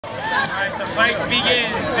Alright, the fight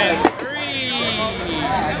begins in 3,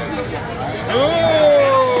 2,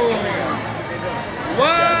 1,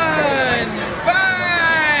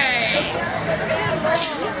 fight!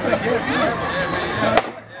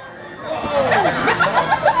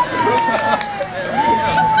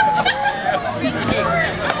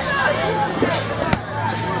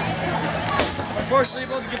 Unfortunately,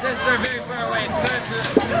 both contestants are very far away.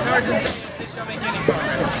 It's hard to say if they shall make any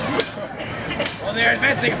progress. Well, they are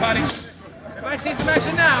advancing upon each other. I might see some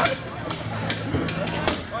action now.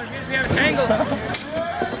 Well, it appears we have tangled. The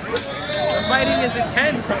fighting is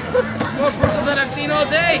intense. More brutal than I've seen all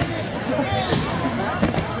day.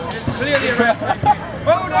 It's clearly a round.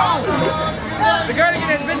 Oh no! The guardian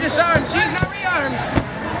has been disarmed. She's not rearmed.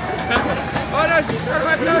 Oh no, she's not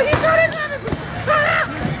rearmed. No, he's not rearmed.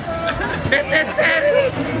 It's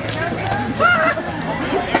insanity.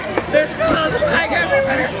 There's clothes flying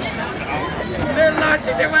everywhere. They're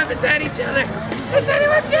launching their weapons at each other. It's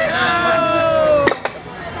anyone's game. Oh!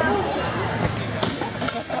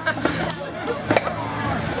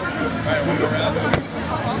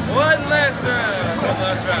 One last round.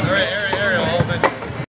 All right,